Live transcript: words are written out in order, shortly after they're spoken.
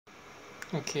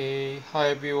Okay, hi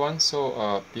everyone.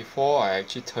 So before I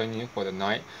actually turn in for the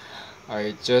night,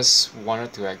 I just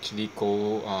wanted to actually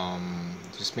go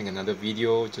just make another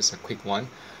video, just a quick one,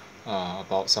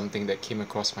 about something that came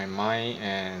across my mind.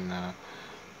 And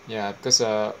yeah, because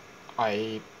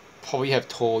I probably have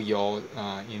told y'all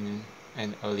in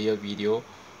an earlier video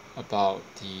about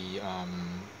the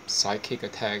psychic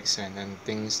attacks and then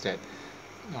things that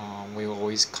will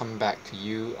always come back to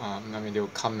you. I mean, they will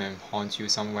come and haunt you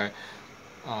somewhere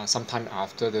sometime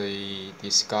after the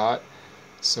discard.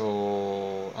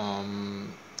 So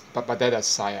but that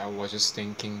aside, I was just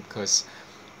thinking because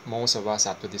most of us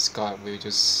after discard we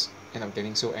just end up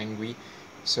getting so angry.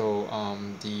 So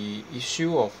the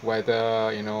issue of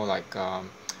whether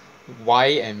why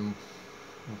and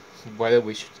whether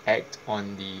we should act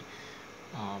on the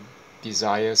um,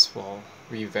 desires for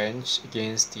revenge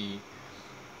against the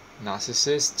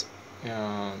narcissist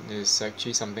is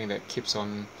actually something that keeps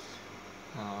on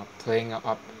playing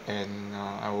up, and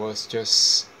I was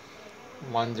just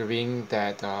wondering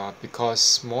that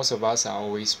because most of us are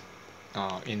always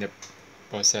in the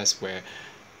process where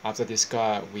after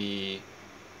discard we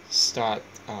start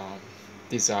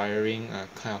desiring a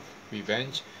kind of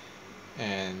revenge.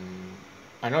 And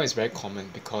I know it's very common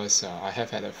because I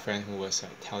have had a friend who was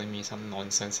telling me some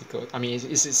nonsensical, I mean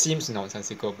it seems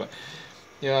nonsensical, but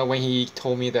yeah, when he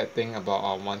told me that thing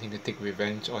about wanting to take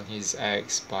revenge on his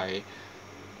ex by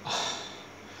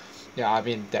yeah, I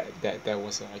mean that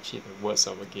was actually the words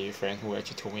of a gay friend who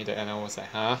actually told me that, and I was like,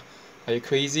 huh, are you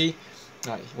crazy?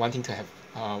 Like wanting to have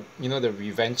the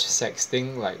revenge sex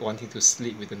thing, like wanting to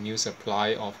sleep with the new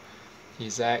supply of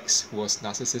his ex who was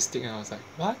narcissistic, and I was like,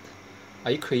 what?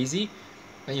 Are you crazy?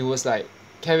 And he was like,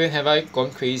 Kevin, have I gone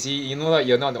crazy? You know, like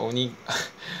you're not the only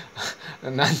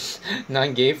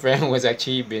non-gay friend who has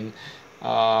actually been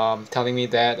telling me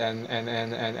that,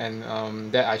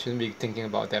 and that I shouldn't be thinking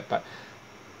about that. But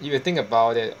if you think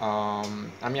about it, I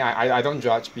mean, I don't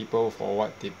judge people for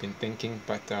what they've been thinking,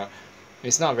 but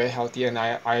it's not very healthy. And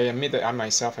I admit that I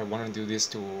myself I want to do this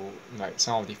to like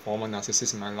some of the former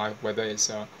narcissists in my life, whether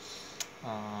it's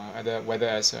whether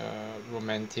as a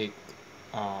romantic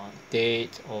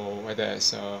date, or whether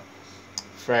as a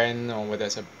friend, or whether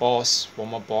as a boss,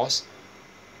 former boss.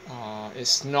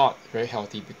 It's not very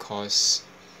healthy because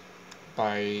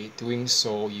by doing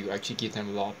so, you actually give them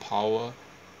a lot of power,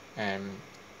 and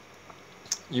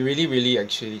you really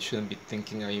actually shouldn't be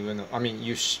thinking, or even, I mean,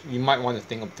 you might want to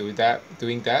think of doing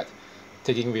that,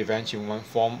 taking revenge in one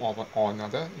form or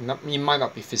another. It might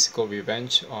not be physical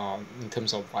revenge in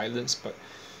terms of violence, but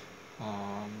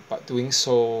doing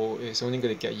so is only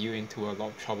going to get you into a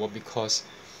lot of trouble, because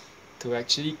to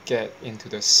actually get into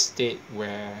the state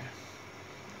where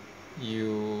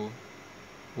you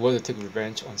were to take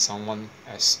revenge on someone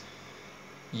as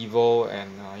evil and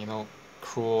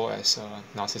cruel as a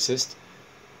narcissist,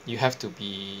 you have to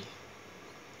be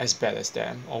as bad as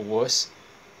them or worse,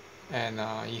 and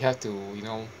you have to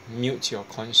mute your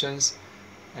conscience.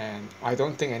 And I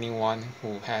don't think anyone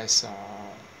who has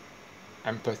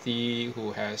empathy,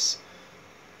 who has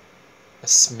a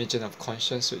smidgen of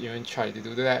conscience, would even try to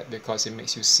do that, because it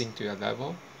makes you sink to their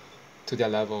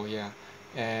level. Yeah.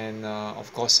 And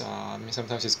of course, I mean,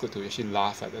 sometimes it's good to actually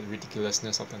laugh at the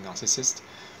ridiculousness of the narcissist.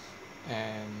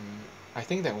 And I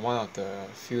think that one of the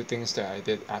few things that I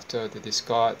did after the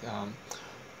discard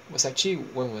was actually,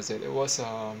 when was it? It was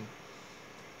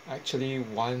actually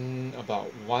one, not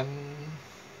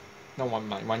 1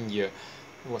 month, 1 year.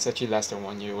 It was actually less than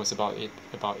 1 year. It was about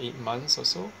 8 months or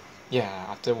so. Yeah,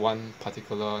 after one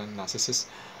particular narcissist.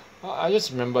 I just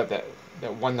remember that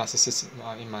one narcissist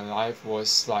in my life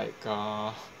was like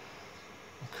a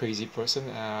crazy person.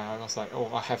 I was like,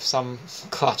 oh, I have some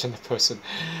clutch on the person,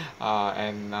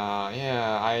 and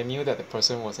yeah, I knew that the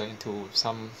person was into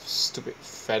some stupid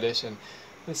fetish, and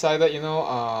decided,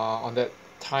 on that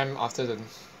time after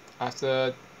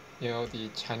the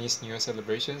Chinese New Year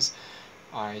celebrations,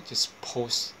 I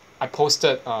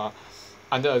posted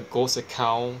under a ghost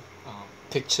account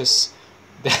pictures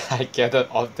that I gathered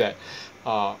of that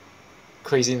uh,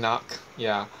 crazy narc,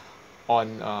 yeah,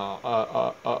 on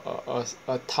a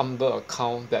Tumblr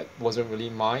account that wasn't really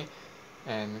mine,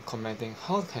 and commenting,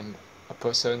 how can a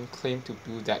person claim to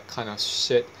do that kind of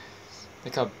shit,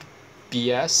 that kind of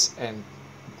BS, and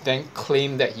then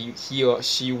claim that he or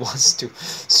she wants to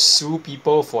sue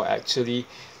people for actually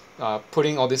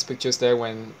putting all these pictures there,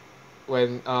 when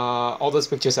all those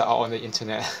pictures are out on the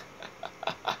internet.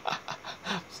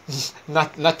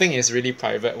 Nothing is really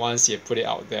private once you put it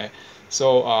out there.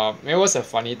 So it was a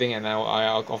funny thing, and I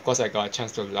of course I got a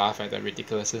chance to laugh at the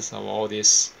ridiculousness of all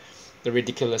this, the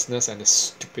ridiculousness and the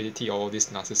stupidity of all these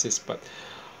narcissists. But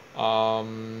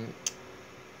Um,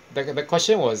 the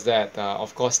question was that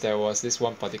of course there was this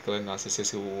one particular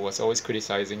narcissist who was always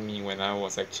criticizing me when I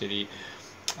was actually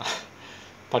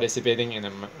participating in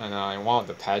one of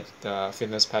the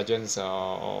fitness pageants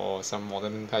or some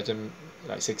modern pageant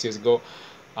like 6 years ago.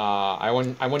 I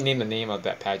won't name the name of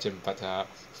that pageant, but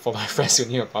for my friends who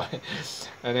knew about it,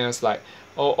 and then it's like,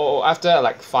 after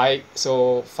like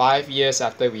 5 years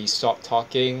after we stopped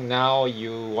talking, now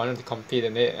you wanted to compete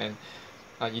in it, and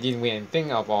you didn't win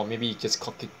anything, or maybe you just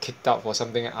got kicked out for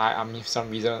something. I mean some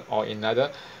reason or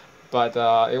another. But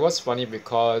it was funny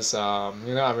because I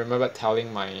remember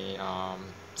telling my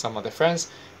some other friends,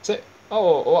 say,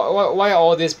 oh, why are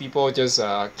all these people just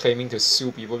claiming to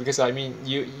sue people? Because I mean,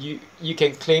 you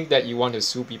can claim that you want to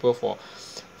sue people for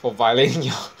violating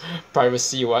your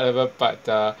privacy or whatever,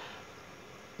 but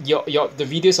your the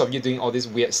videos of you doing all this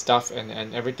weird stuff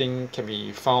and everything can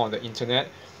be found on the internet.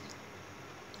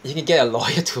 You can get a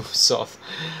lawyer to sort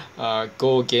of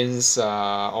go against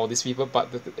all these people, but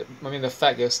I mean the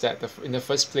fact is that in the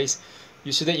first place,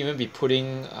 you shouldn't even be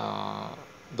putting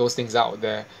those things out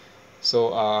there.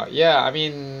 So yeah, I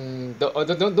mean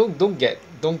don't get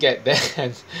that.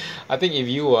 And I think if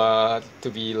you were to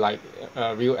be like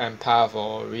a real empath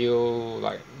or real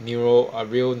like a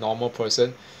real normal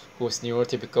person who's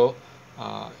neurotypical,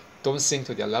 uh, don't sink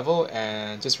to their level,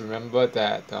 and just remember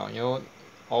that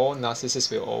all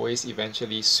narcissists will always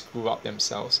eventually screw up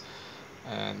themselves.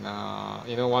 And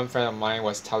one friend of mine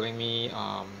was telling me,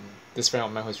 this friend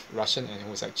of mine who's Russian and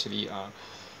who's actually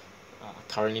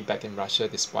currently back in Russia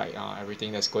despite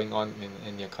everything that's going on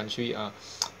in their country. I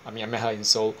mean, I met her in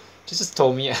Seoul. She just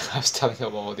told me, I was telling her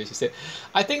about all this. She said,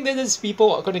 I think that these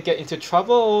people are going to get into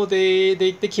trouble. They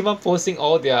keep on posting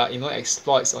all their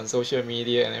exploits on social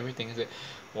media and everything. I said,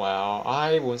 well,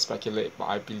 I won't speculate, but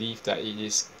I believe that it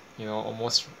is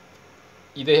almost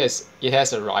either it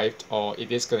has arrived or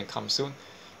it is going to come soon.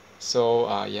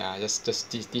 So yeah, just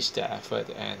teach that effort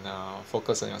and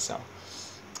focus on yourself.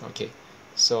 Okay,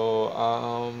 so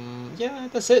yeah,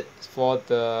 that's it for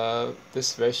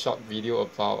this very short video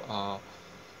about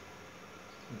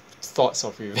thoughts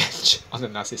of revenge on the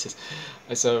narcissist.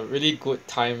 It's a really good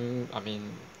time, I mean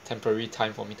temporary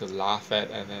time for me to laugh at,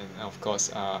 and then of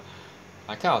course I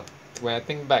kind of when I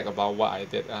think back about what I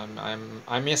did,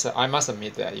 I must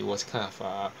admit that it was kind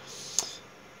of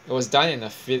it was done in a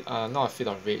fit, not a fit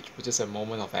of rage, but just a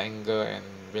moment of anger and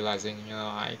realizing,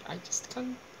 I just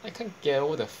can't get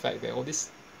over the fact that all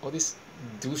these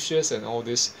douches and all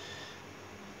these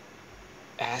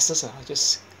asses are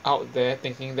just out there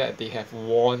thinking that they have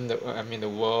won the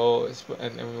world,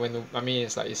 and when I mean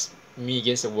it's like it's me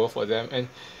against the world for them, and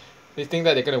they think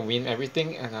that they're gonna win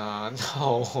everything, and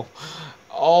no,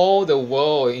 all the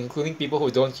world, including people who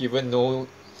don't even know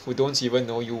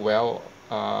you well,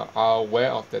 are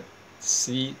aware of the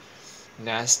silly,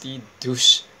 nasty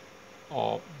douche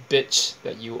or bitch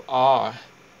that you are.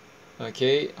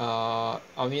 Okay, I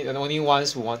mean the only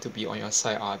ones who want to be on your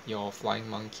side are your flying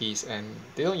monkeys, and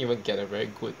they don't even get a very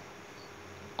good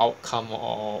outcome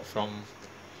or from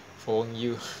following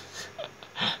you.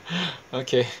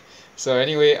 Okay, so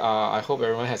anyway, I hope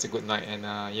everyone has a good night, and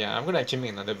yeah, I'm gonna actually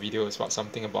make another video about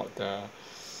something about the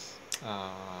uh,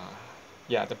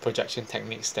 yeah, the projection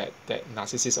techniques that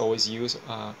narcissists always use.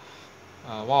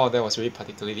 Wow, that was really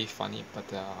particularly funny, but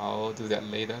I'll do that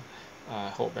later. I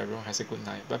hope everyone has a good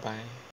night. Bye bye.